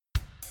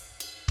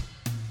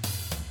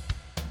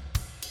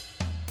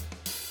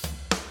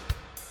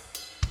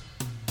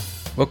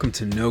Welcome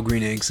to No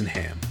Green Eggs and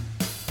Ham,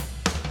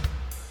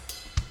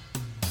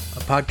 a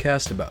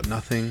podcast about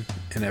nothing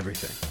and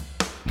everything.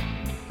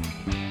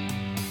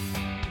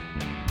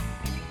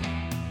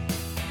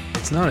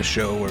 It's not a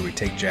show where we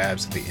take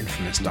jabs at the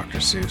infamous Dr.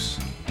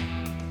 Seuss,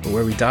 but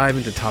where we dive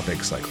into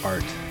topics like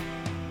art,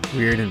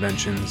 weird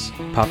inventions,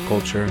 pop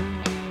culture,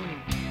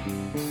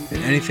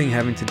 and anything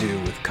having to do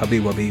with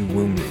cubby-wubby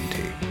womb room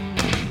tea.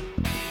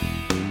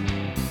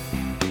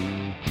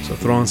 So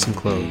throw on some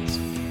clothes,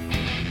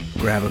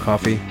 grab a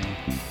coffee,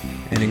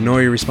 and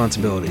ignore your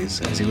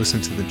responsibilities as you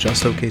listen to the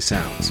just okay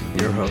sounds of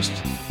your host,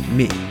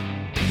 me,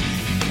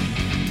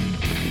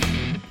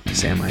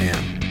 Sam I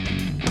Am.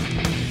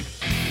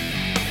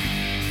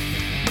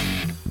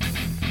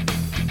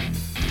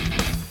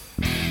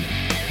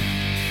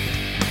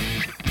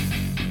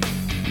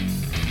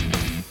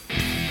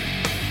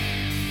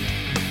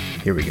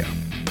 Here we go.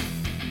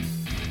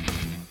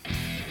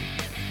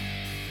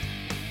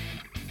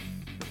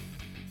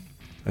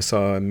 I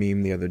saw a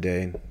meme the other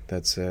day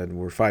that said,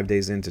 we're 5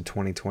 days into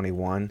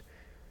 2021.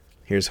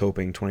 Here's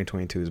hoping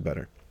 2022 is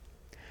better.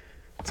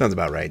 Sounds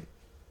about right.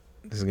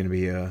 This is going to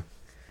be an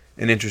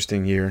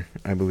interesting year,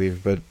 I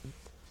believe, but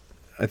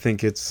I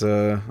think it's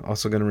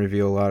also going to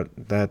reveal a lot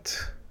that,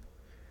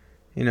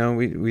 we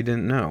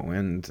didn't know,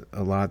 and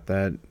a lot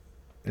that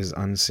is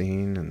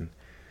unseen, and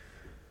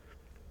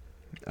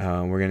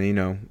we're going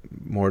to,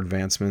 more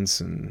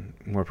advancements and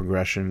more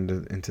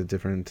progression into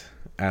different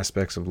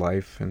aspects of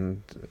life,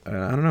 and I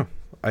don't know.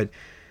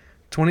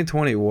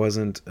 2020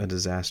 wasn't a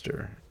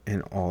disaster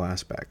in all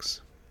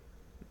aspects,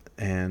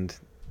 and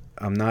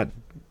I'm not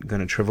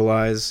gonna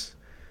trivialize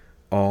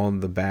all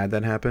the bad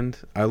that happened.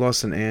 I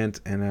lost an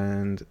aunt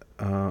and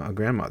a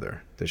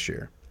grandmother this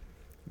year,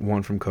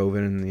 one from COVID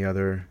and the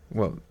other,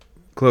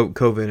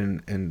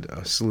 COVID and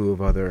a slew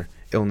of other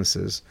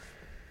illnesses,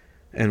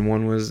 and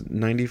one was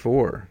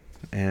 94,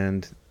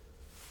 and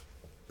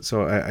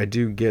so I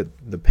do get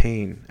the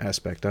pain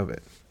aspect of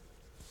it.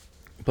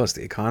 Plus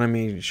the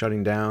economy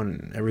shutting down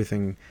and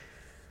everything.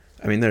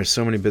 I mean, there's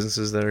so many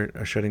businesses that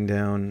are shutting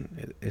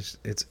down.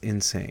 It's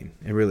insane.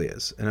 It really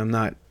is. And I'm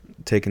not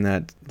taking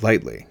that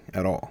lightly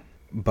at all.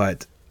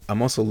 But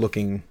I'm also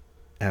looking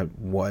at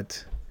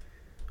what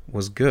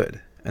was good.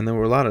 And there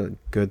were a lot of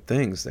good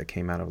things that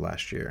came out of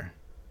last year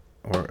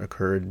or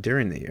occurred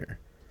during the year.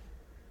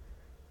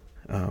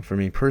 For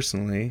me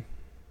personally,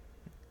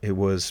 it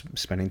was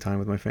spending time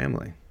with my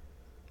family.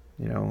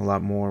 A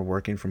lot more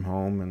working from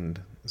home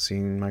and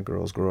seeing my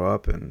girls grow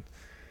up and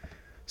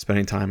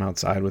spending time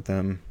outside with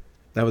them.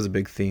 That was a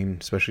big theme,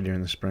 especially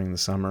during the spring, the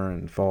summer,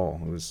 and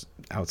fall. It was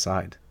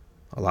outside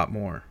a lot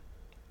more.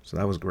 So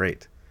that was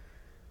great.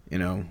 We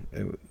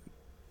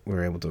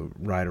were able to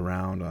ride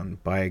around on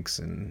bikes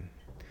and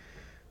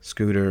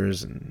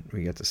scooters, and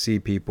we got to see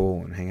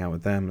people and hang out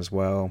with them as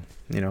well.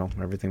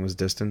 Everything was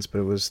distance, but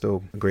it was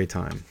still a great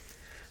time.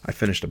 I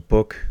finished a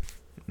book.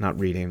 Not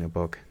reading a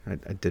book.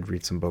 I did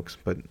read some books,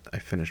 but I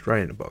finished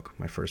writing a book,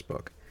 my first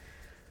book.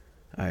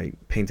 I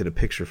painted a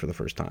picture for the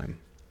first time.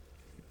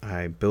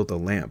 I built a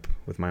lamp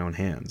with my own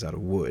hands out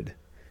of wood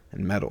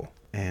and metal,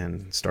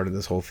 and started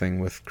this whole thing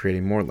with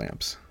creating more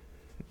lamps,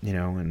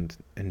 and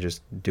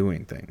just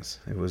doing things.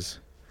 There was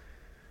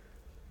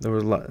a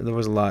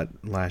lot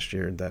last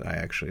year that I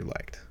actually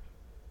liked.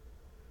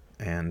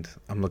 And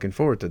I'm looking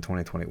forward to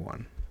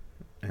 2021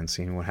 and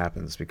seeing what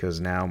happens, because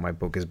now my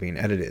book is being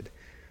edited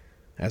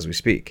as we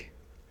speak,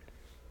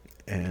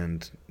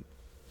 and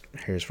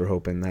here's for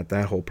hoping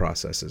that whole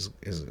process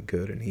is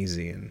good and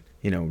easy and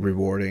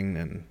rewarding,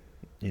 and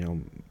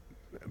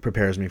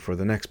prepares me for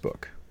the next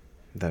book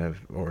that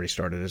I've already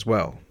started as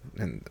well,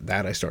 and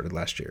that I started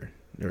last year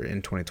or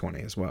in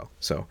 2020 as well.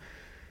 So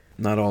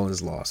not all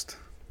is lost,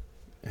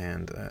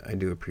 and I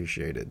do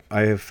appreciate it.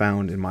 I have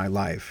found in my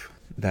life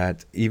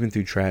that even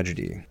through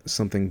tragedy,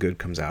 something good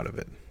comes out of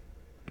it.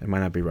 It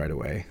might not be right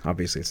away.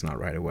 Obviously, it's not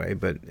right away,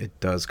 but it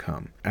does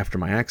come. After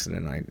my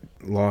accident, I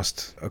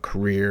lost a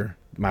career.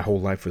 My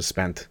whole life was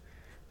spent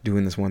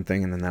doing this one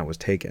thing, and then that was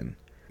taken.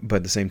 But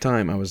at the same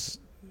time, I was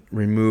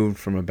removed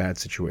from a bad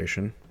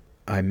situation.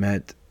 I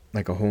met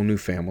a whole new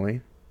family.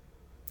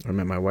 I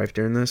met my wife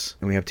during this,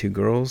 and we have 2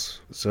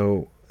 girls.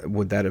 So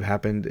would that have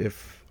happened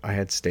if I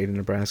had stayed in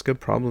Nebraska?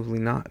 Probably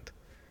not.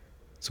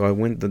 So I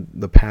went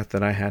the path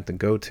that I had to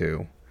go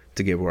to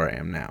get where I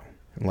am now.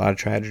 A lot of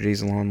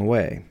tragedies along the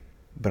way,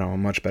 but I'm a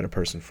much better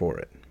person for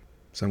it.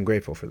 So I'm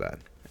grateful for that.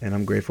 And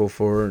I'm grateful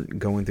for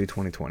going through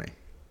 2020.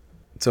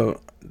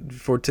 So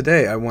for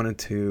today, I wanted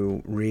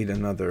to read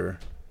another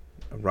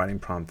writing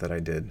prompt that I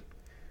did.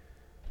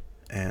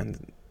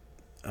 And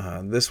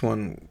this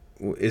one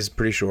is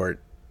pretty short.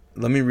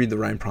 Let me read the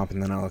writing prompt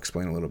and then I'll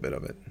explain a little bit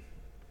of it.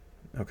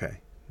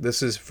 Okay.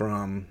 This is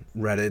from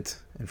Reddit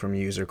and from a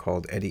user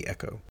called Eddie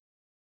Echo.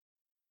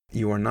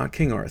 You are not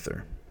King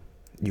Arthur.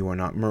 You are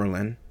not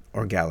Merlin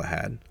or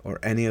Galahad,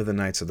 or any of the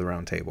Knights of the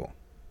Round Table.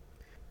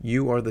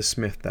 You are the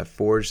smith that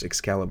forged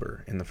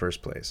Excalibur in the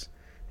first place,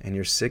 and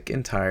you're sick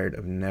and tired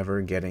of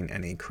never getting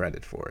any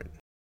credit for it.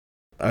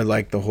 I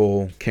like the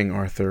whole King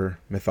Arthur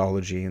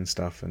mythology and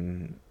stuff,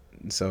 and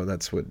so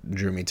that's what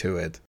drew me to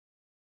it.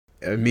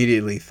 I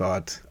immediately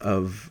thought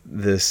of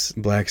this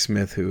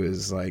blacksmith who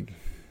is like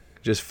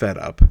just fed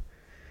up.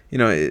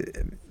 A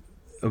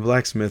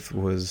blacksmith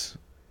was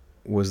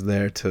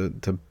there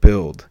to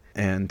build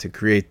and to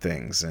create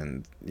things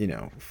and,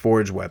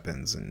 forge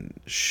weapons and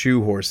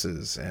shoe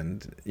horses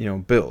and,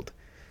 build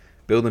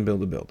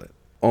it.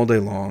 All day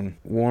long,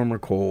 warm or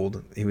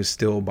cold, he was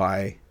still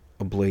by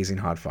a blazing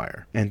hot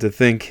fire. And to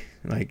think,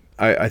 like,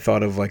 I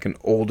thought of like an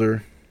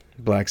older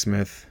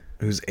blacksmith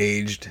who's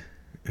aged,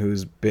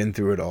 who's been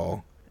through it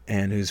all,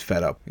 and who's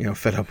fed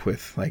up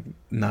with like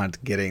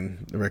not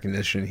getting the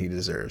recognition he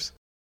deserves.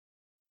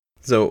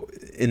 So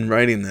in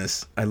writing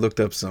this, I looked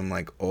up some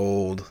like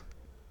old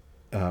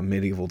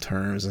medieval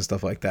terms and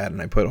stuff like that,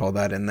 and I put all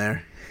that in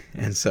there.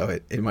 And so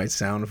it might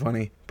sound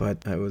funny,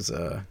 but I was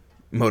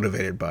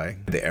motivated by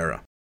the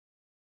era.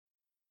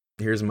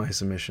 Here's my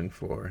submission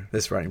for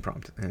this writing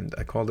prompt, and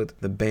I called it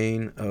The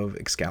Bane of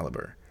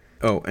Excalibur.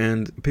 Oh,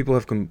 and people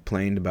have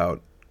complained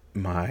about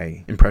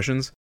my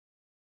impressions.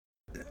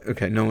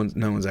 Okay, no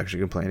one's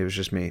actually complained. It was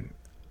just me.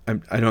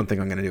 I don't think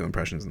I'm going to do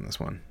impressions in this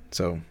one.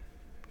 So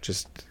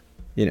just,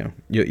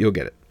 you'll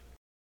get it.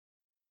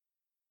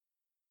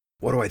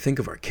 "What do I think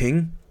of our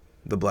king?"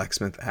 the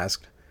blacksmith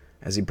asked,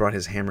 as he brought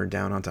his hammer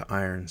down onto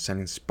iron,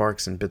 sending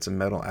sparks and bits of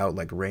metal out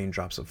like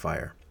raindrops of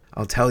fire.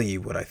 "I'll tell ye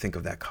what I think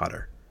of that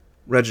cotter."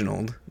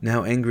 Reginald,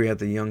 now angry at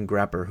the young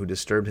grapper who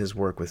disturbed his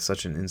work with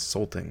such an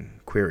insulting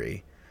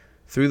query,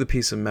 threw the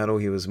piece of metal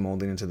he was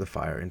molding into the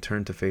fire and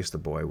turned to face the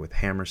boy with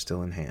hammer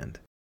still in hand.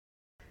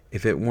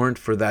 "If it weren't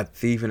for that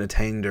thieving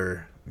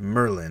attainder,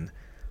 Merlin,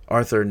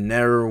 Arthur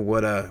ne'er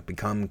woulda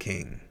become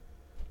king.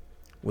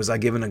 Was I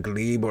given a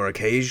glebe or a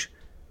cage?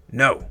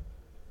 No!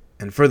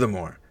 And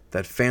furthermore,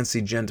 that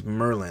fancy gent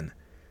Merlin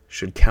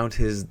should count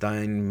his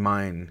thine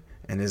mine,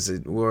 and as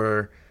it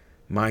were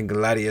my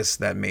gladius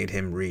that made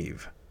him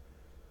reeve.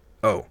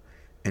 Oh,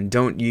 and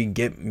don't ye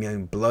get me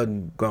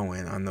blood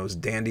going on those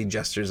dandy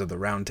jesters of the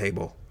Round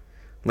Table.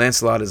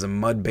 Lancelot is a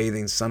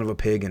mud-bathing son of a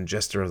pig and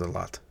jester of the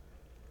lot."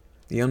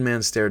 The young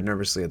man stared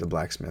nervously at the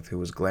blacksmith, who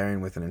was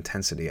glaring with an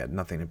intensity at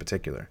nothing in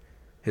particular.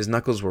 His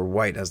knuckles were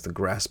white as the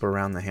grasp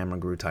around the hammer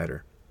grew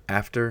tighter.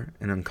 After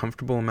an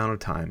uncomfortable amount of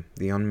time,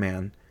 the young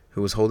man,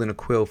 who was holding a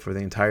quill for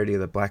the entirety of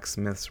the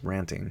blacksmith's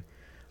ranting,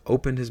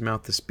 opened his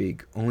mouth to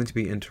speak, only to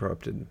be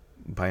interrupted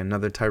by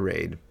another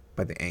tirade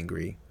by the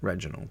angry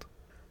Reginald.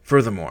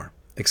 "Furthermore,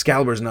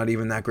 Excalibur's not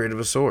even that great of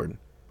a sword.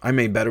 I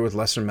made better with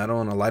lesser metal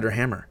and a lighter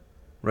hammer."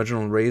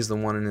 Reginald raised the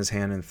one in his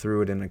hand and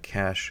threw it in a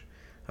cache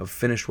of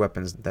finished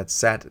weapons that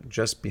sat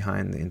just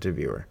behind the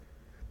interviewer.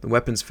 The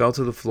weapons fell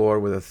to the floor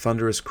with a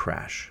thunderous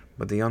crash,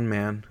 but the young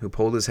man, who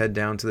pulled his head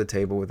down to the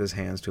table with his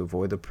hands to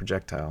avoid the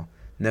projectile,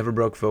 never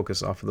broke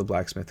focus off of the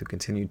blacksmith, who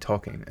continued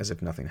talking as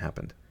if nothing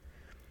happened.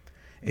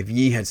 "If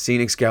ye had seen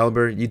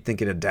Excalibur, you'd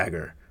think it a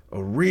dagger.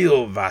 A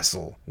real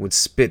vassal would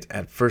spit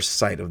at first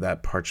sight of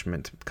that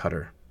parchment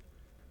cutter.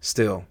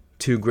 Still,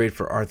 too great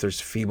for Arthur's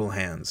feeble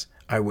hands.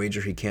 I wager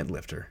he can't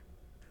lift her."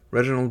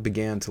 Reginald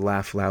began to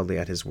laugh loudly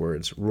at his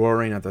words,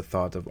 roaring at the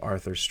thought of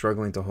Arthur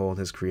struggling to hold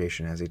his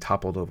creation as he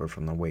toppled over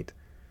from the weight.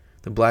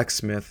 The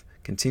blacksmith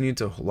continued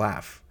to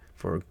laugh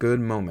for a good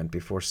moment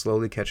before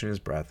slowly catching his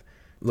breath,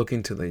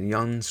 looking to the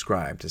young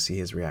scribe to see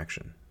his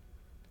reaction.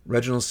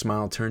 Reginald's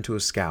smile turned to a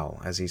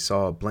scowl as he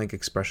saw a blank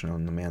expression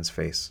on the man's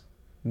face.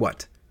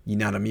 "What? Ye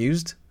not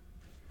amused?"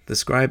 The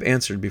scribe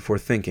answered before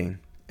thinking,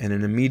 and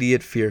an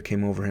immediate fear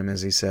came over him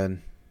as he said,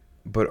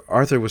 "But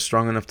Arthur was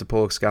strong enough to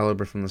pull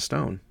Excalibur from the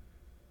stone."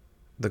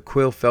 The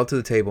quill fell to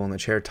the table and the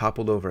chair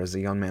toppled over as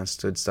the young man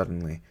stood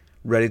suddenly,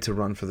 ready to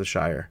run for the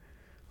Shire,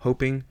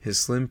 hoping his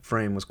slim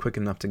frame was quick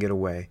enough to get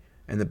away,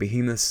 and the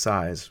behemoth's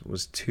size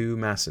was too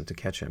massive to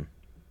catch him.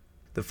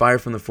 The fire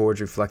from the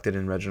forge reflected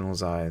in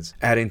Reginald's eyes,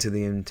 adding to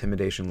the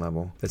intimidation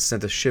level that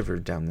sent a shiver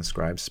down the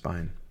scribe's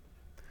spine.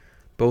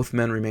 Both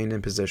men remained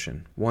in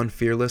position, one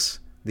fearless,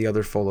 the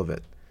other full of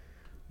it.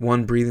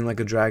 One breathing like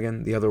a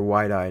dragon, the other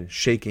wide-eyed,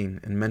 shaking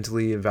and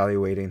mentally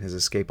evaluating his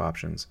escape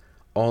options,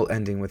 all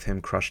ending with him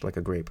crushed like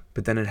a grape.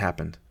 But then it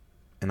happened.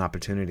 An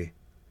opportunity.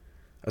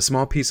 A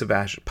small piece of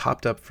ash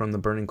popped up from the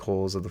burning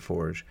coals of the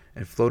forge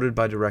and floated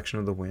by direction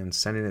of the wind,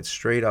 sending it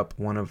straight up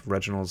one of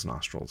Reginald's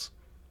nostrils.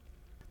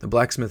 The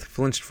blacksmith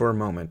flinched for a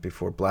moment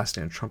before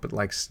blasting a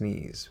trumpet-like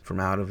sneeze from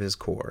out of his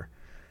core,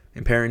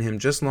 impairing him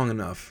just long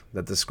enough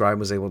that the scribe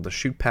was able to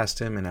shoot past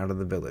him and out of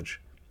the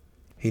village.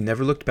 He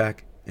never looked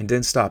back and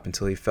didn't stop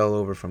until he fell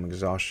over from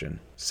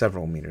exhaustion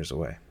several meters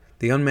away.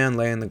 The young man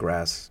lay in the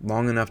grass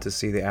long enough to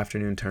see the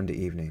afternoon turn to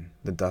evening,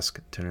 the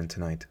dusk turn into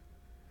night.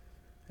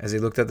 As he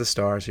looked at the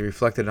stars, he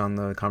reflected on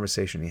the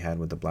conversation he had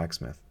with the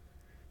blacksmith.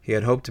 He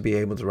had hoped to be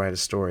able to write a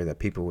story that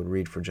people would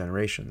read for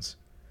generations.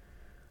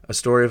 A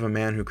story of a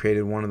man who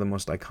created one of the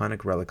most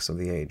iconic relics of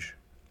the age.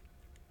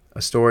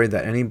 A story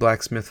that any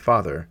blacksmith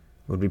father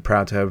would be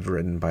proud to have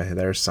written by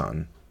their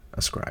son,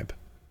 a scribe.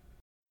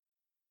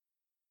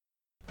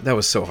 That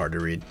was so hard to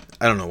read.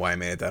 I don't know why I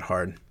made it that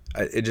hard.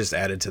 It just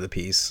added to the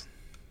piece.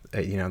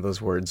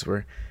 Those words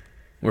were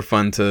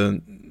fun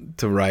to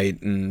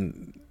write,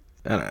 and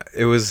I don't know,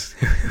 it was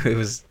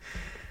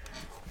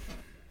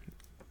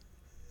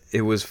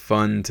it was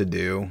fun to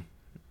do,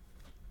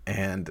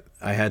 and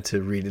I had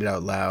to read it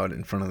out loud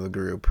in front of the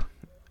group.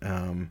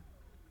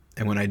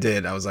 And when I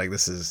did, I was like,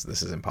 this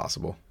is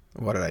impossible.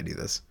 Why did I do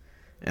this?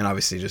 And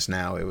obviously just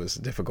now it was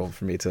difficult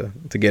for me to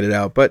get it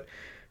out. But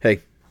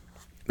hey,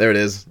 there it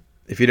is.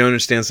 If you don't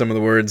understand some of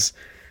the words,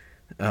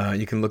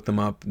 you can look them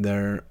up.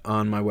 They're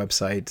on my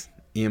website,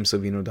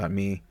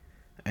 emsilvino.me,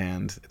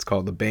 and it's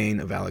called The Bane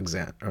of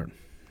Alexander. Or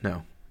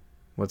no,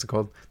 what's it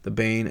called? The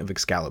Bane of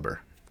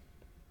Excalibur.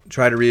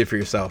 Try to read it for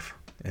yourself,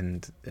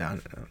 and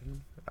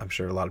I'm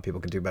sure a lot of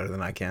people can do better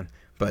than I can,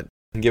 but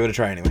give it a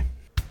try anyway.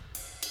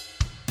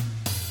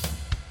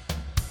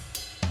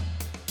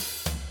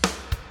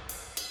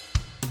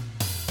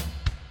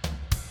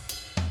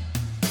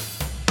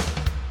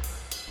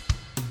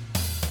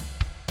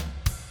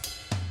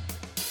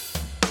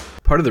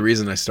 Part of the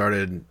reason I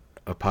started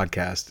a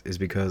podcast is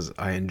because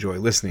I enjoy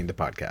listening to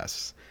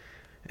podcasts.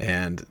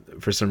 And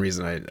for some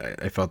reason,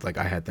 I felt like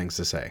I had things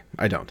to say.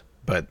 I don't.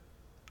 But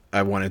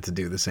I wanted to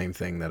do the same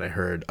thing that I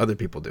heard other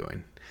people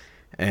doing.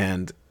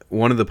 And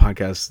one of the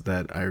podcasts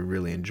that I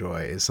really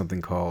enjoy is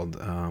something called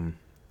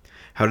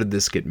How Did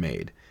This Get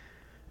Made?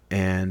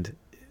 And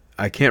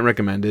I can't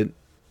recommend it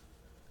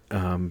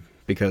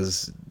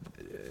because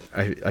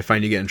I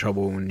find you get in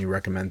trouble when you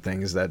recommend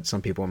things that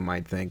some people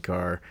might think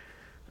are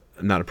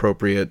not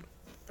appropriate.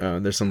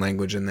 There's some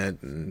language in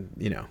that, and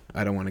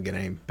I don't want to get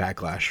any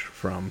backlash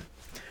from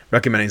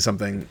recommending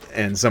something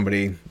and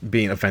somebody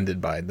being offended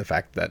by the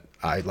fact that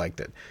I liked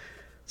it.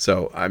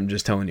 So I'm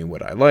just telling you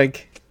what I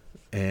like,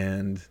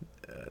 and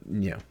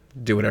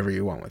do whatever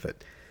you want with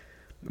it.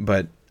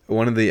 But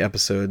one of the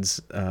episodes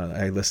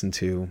I listened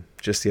to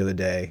just the other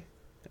day,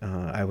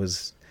 I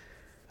was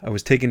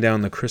taking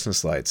down the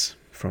Christmas lights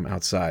from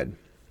outside,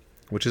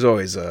 which is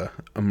always a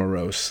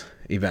morose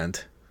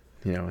event.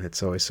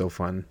 It's always so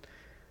fun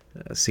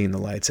seeing the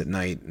lights at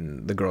night,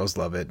 and the girls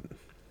love it.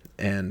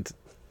 And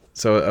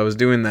so I was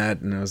doing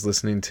that, and I was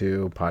listening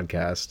to a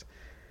podcast,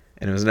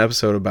 and it was an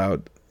episode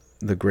about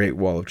the Great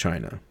Wall of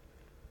China.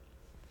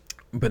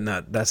 But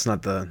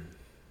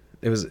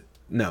it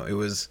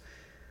was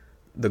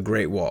The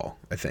Great Wall,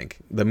 I think.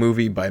 The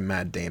movie by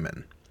Matt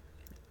Damon.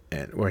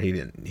 Or he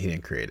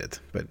didn't create it,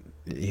 but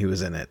he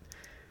was in it.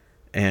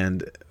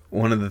 And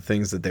one of the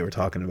things that they were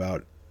talking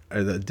about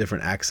are the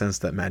different accents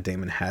that Matt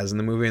Damon has in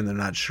the movie, and they're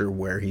not sure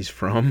where he's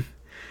from.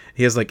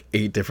 He has like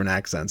 8 different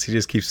accents. He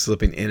just keeps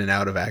slipping in and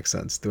out of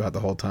accents throughout the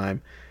whole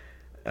time,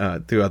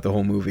 throughout the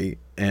whole movie.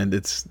 And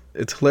it's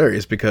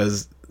hilarious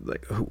because,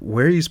 like,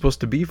 where are you supposed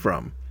to be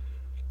from?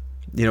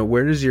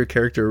 Where does your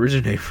character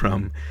originate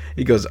from?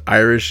 He goes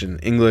Irish and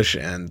English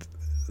and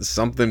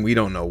something we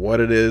don't know what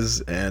it is,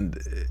 and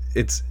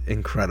it's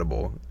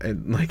incredible.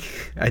 And like,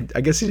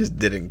 I guess he just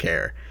didn't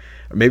care.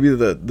 Or maybe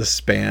the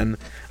span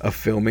of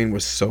filming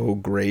was so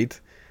great,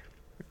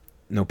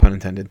 no pun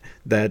intended,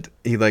 that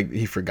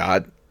he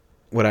forgot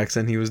what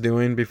accent he was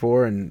doing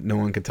before and no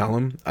one could tell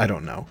him. I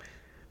don't know.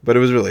 But it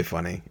was really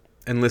funny.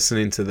 And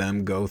listening to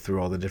them go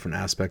through all the different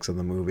aspects of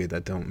the movie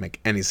that don't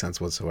make any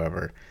sense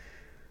whatsoever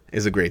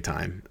is a great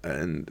time.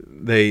 And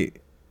they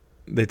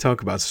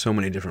talk about so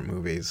many different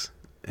movies,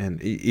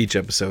 and each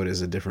episode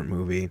is a different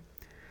movie.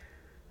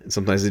 And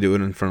sometimes they do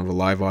it in front of a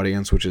live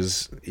audience, which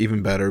is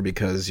even better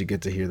because you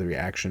get to hear the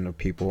reaction of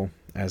people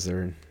as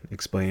they're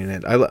explaining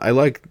it. I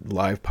like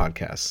live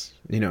podcasts,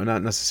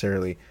 not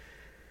necessarily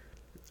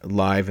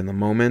live in the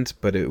moment,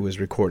 but it was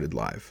recorded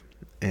live.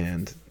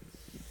 And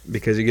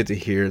because you get to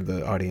hear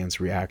the audience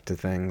react to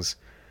things,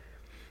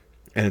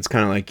 and it's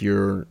kind of like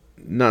you're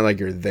not like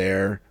you're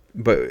there,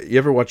 but you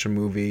ever watch a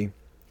movie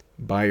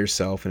by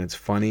yourself and it's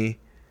funny?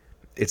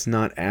 It's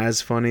not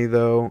as funny,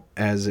 though,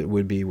 as it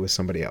would be with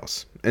somebody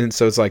else. And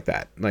so it's like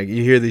that. Like,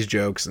 you hear these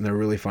jokes, and they're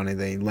really funny.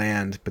 They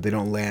land, but they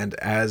don't land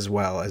as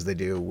well as they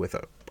do with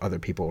other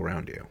people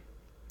around you.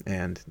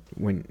 And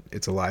when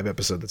it's a live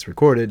episode that's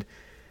recorded,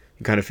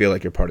 you kind of feel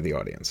like you're part of the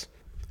audience.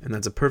 And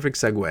that's a perfect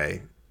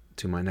segue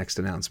to my next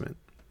announcement.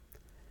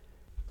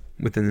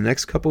 Within the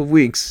next couple of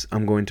weeks,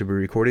 I'm going to be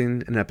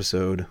recording an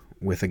episode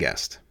with a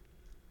guest.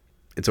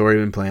 It's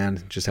already been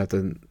planned. Just have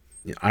to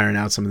iron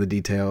out some of the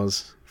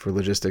details for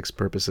logistics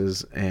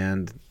purposes,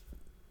 and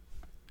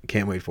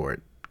can't wait for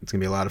it. It's going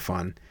to be a lot of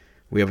fun.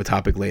 We have a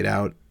topic laid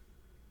out,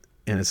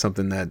 and it's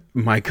something that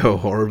might go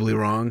horribly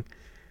wrong,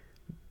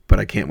 but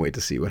I can't wait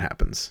to see what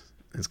happens.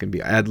 It's going to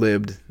be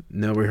ad-libbed,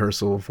 no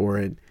rehearsal for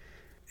it.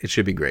 It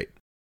should be great.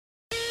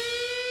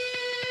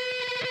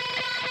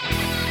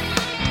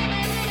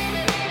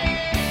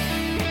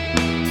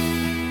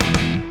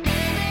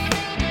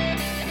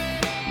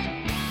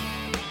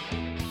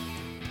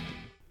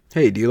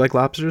 Hey, do you like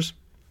lobsters?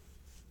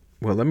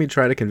 Well, let me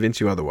try to convince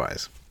you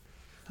otherwise.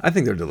 I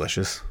think they're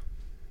delicious.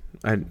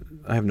 I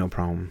have no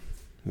problem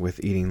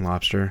with eating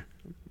lobster.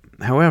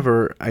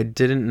 However, I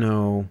didn't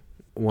know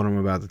what I'm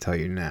about to tell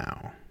you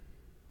now.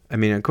 I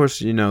mean, of course,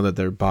 you know that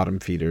they're bottom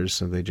feeders,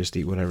 so they just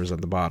eat whatever's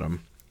at the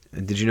bottom.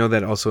 And did you know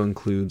that also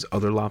includes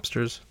other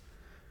lobsters?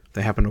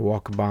 They happen to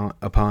walk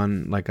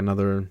upon like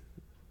another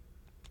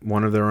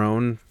one of their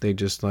own, they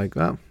just like,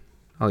 oh,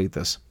 I'll eat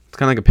this. It's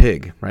kind of like a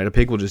pig, right? A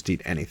pig will just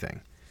eat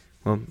anything.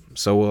 Well,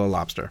 so will a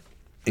lobster,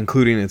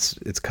 including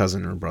its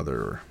cousin or brother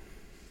or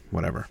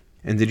whatever.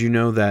 And did you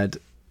know that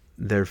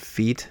their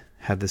feet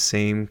have the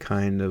same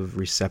kind of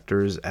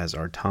receptors as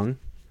our tongue?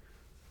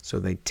 So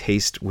they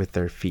taste with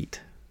their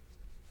feet.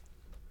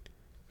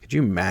 Could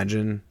you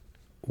imagine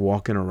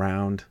walking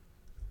around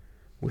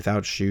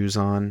without shoes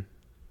on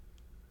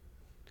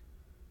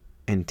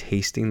and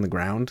tasting the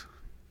ground?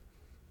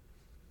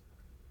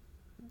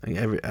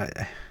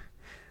 Like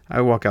I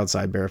walk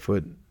outside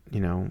barefoot,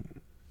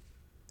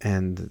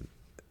 and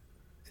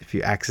if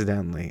you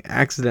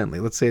accidentally,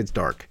 let's say it's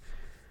dark,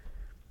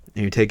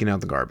 and you're taking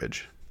out the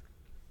garbage,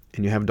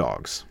 and you have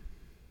dogs,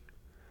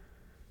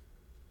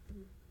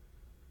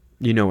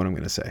 you know what I'm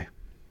going to say.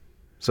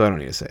 So I don't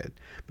need to say it.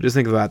 But just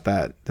think about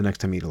that the next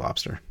time you eat a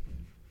lobster.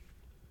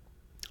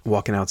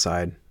 Walking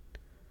outside,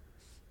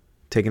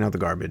 taking out the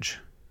garbage,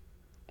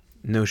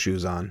 no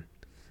shoes on,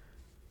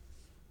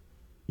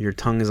 your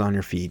tongue is on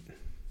your feet,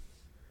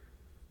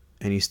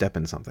 and you step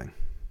in something.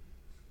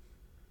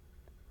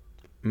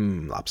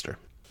 Lobster.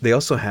 They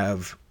also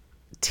have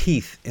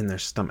teeth in their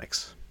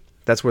stomachs.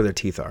 That's where their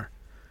teeth are.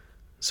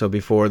 So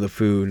before the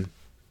food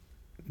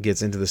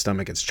gets into the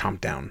stomach, it's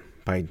chomped down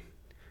by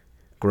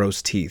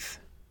gross teeth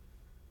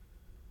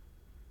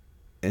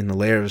in the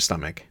layer of the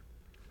stomach,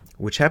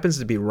 which happens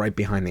to be right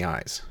behind the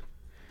eyes.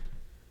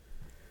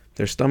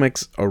 Their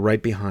stomachs are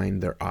right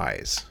behind their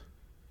eyes.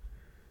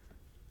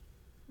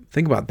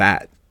 Think about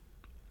that.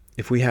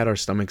 If we had our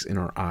stomachs in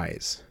our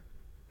eyes,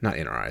 not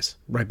in our eyes,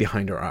 right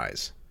behind our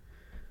eyes,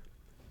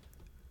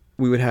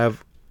 we would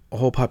have a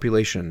whole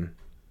population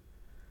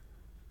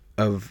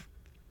of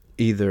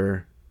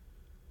either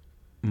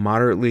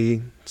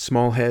moderately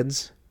small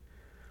heads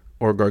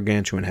or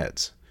gargantuan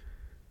heads,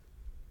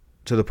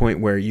 to the point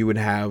where you would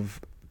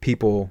have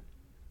people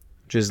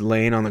just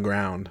laying on the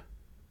ground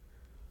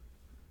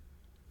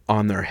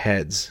on their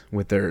heads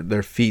with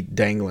their feet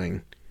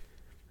dangling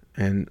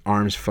and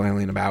arms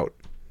flailing about.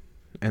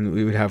 And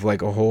we would have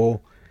like a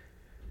whole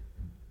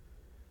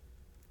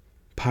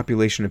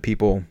population of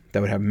people that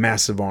would have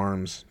massive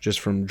arms just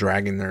from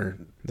dragging their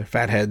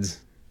fat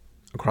heads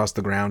across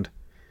the ground.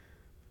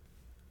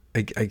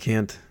 I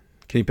can't.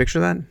 Can you picture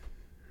that?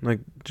 Like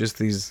just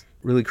these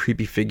really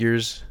creepy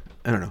figures.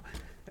 I don't know.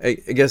 I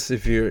guess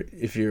if you're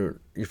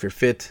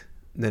fit,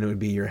 then it would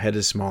be your head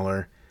is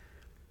smaller,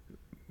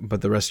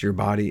 but the rest of your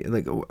body,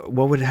 like,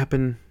 what would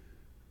happen?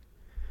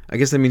 I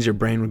guess that means your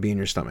brain would be in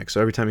your stomach.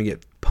 So every time you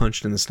get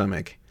punched in the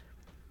stomach,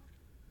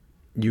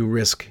 you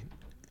risk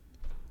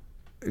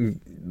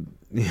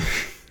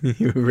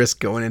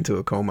going into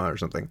a coma or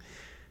something,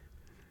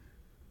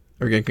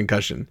 or getting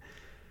concussion.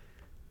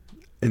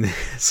 And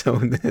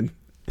so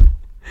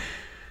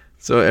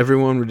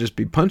everyone would just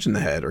be punching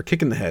the head or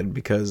kicking the head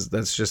because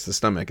that's just the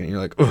stomach, and you're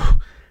like,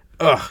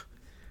 ugh,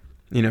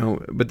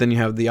 But then you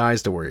have the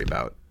eyes to worry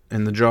about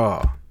and the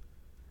jaw.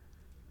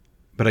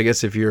 But I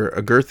guess if you're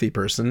a girthy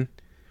person,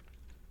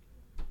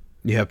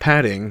 you have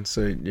padding,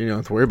 so you don't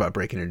have to worry about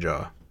breaking your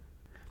jaw.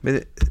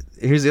 But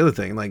here's the other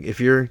thing: like if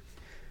you're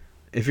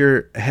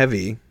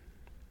heavy,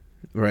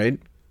 right,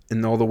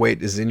 and all the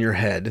weight is in your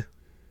head,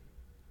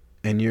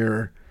 and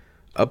you're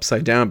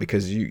upside down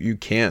because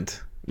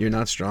you're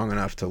not strong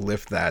enough to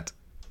lift that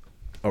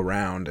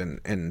around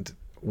and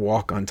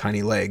walk on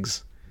tiny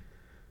legs,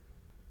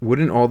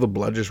 wouldn't all the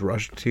blood just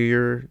rush to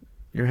your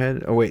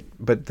head? Oh wait,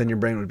 but then your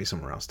brain would be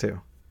somewhere else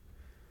too.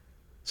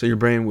 So your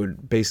brain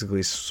would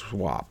basically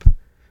swap.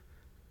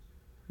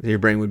 Your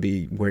brain would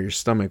be where your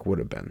stomach would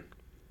have been.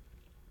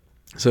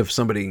 So if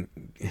somebody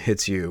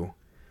hits you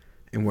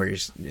and where you're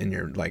in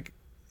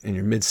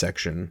your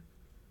midsection,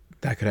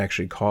 that could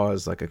actually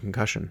cause like a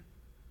concussion.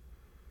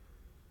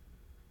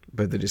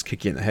 But they just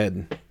kick you in the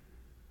head.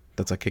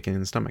 That's like kicking in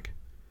the stomach.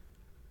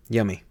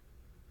 Yummy.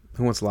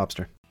 Who wants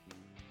lobster?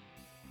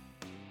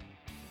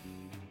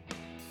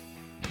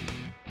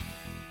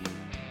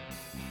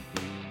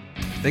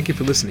 Thank you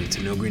for listening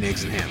to No Green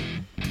Eggs and Ham.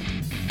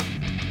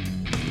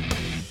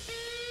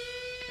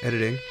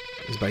 Editing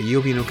is by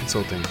Iovino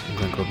Consulting in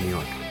Glen Cove, New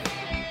York.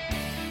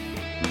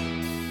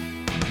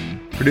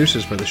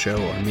 Producers for the show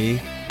are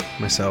me,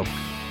 myself,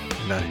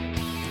 and I.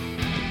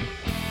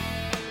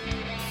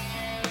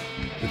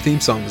 The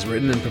theme song was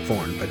written and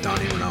performed by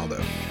Donnie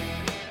Ronaldo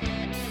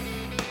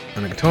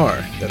on a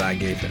guitar that I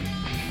gave him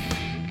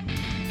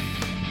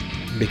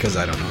because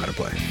I don't know how to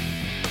play.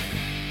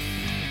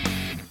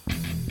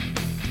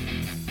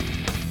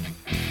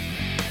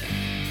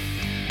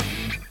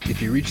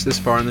 If you reach this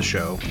far in the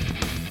show,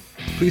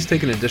 please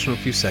take an additional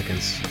few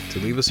seconds to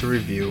leave us a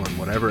review on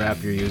whatever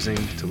app you're using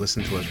to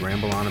listen to us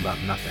ramble on about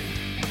nothing,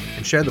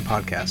 and share the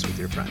podcast with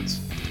your friends.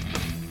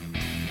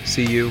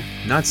 See you,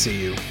 not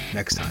see you,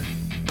 next time.